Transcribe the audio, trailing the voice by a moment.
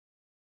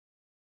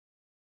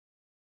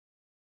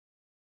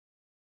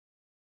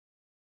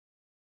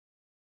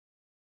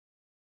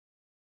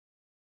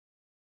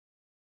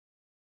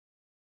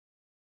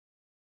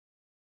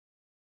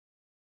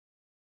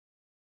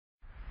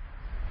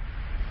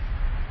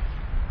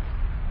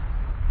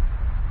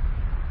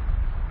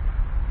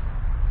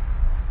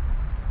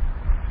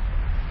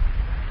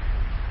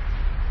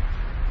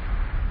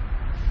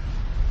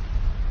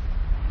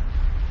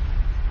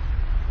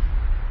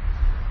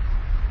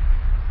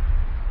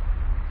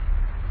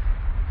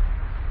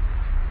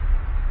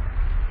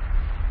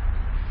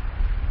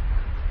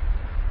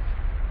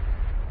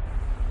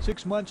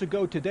6 months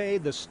ago today,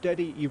 the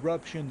steady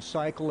eruption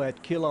cycle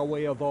at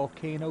Kilauea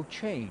Volcano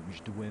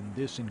changed when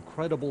this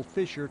incredible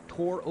fissure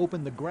tore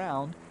open the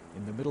ground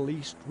in the Middle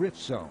East Rift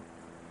Zone.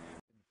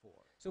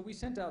 So we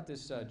sent out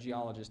this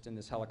geologist in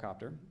this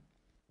helicopter,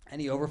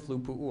 and he overflew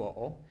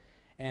Pu'uo'o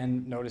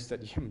and noticed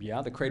that,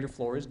 yeah, the crater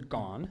floor is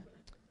gone,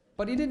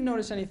 but he didn't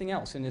notice anything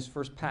else in his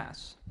first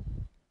pass.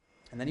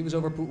 And then he was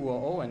over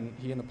Pu'uo'o, and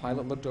he and the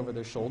pilot looked over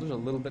their shoulders a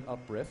little bit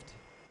uprift,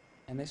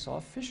 and they saw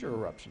a fissure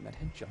eruption that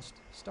had just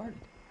started.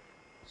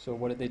 So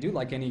what did they do?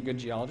 Like any good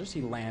geologist,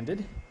 he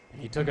landed,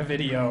 and he took a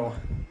video.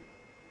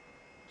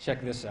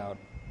 Check this out.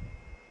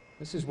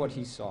 This is what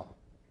he saw.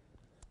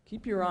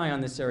 Keep your eye on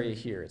this area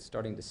here. It's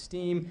starting to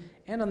steam,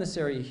 and on this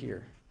area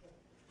here.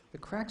 The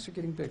cracks are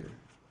getting bigger.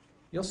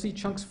 You'll see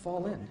chunks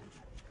fall in,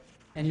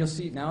 and you'll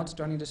see now it's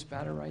starting to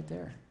spatter right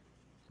there.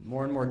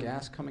 More and more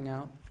gas coming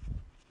out.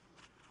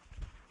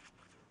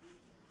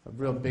 A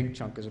real big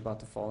chunk is about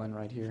to fall in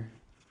right here.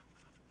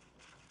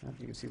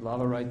 You can see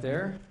lava right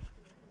there.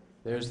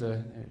 Here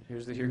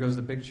goes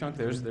the big chunk.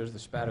 There's the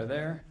spatter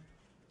there.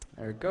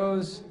 There it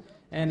goes,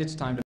 and it's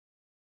time to.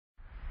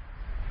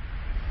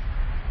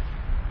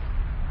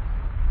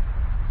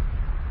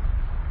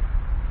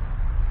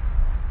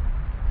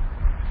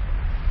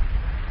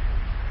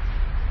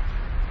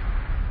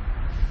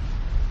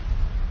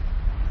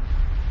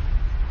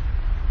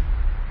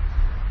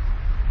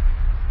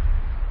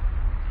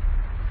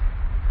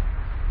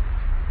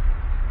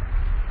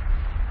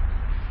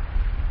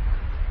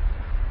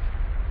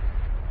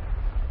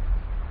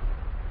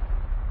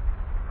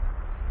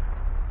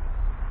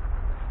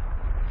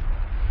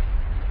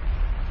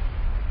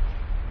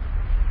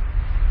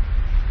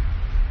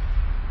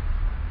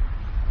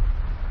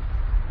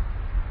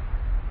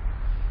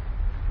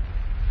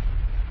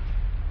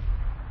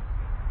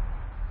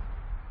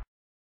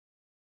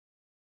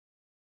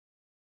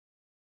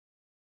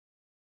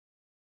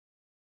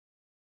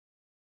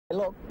 It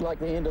looked like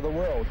the end of the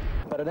world,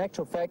 but in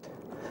actual fact,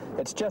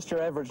 it's just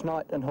your average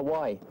night in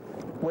Hawaii,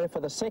 where for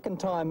the second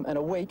time in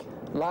a week,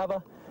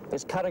 lava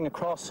is cutting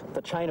across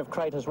the chain of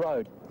craters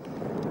road.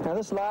 Now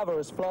this lava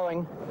is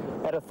flowing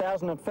at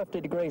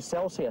 1,050 degrees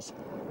Celsius,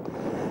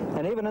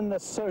 and even in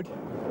this suit,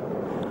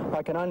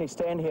 I can only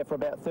stand here for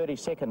about 30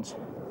 seconds,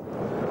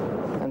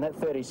 and that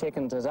 30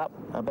 seconds is up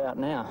about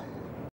now.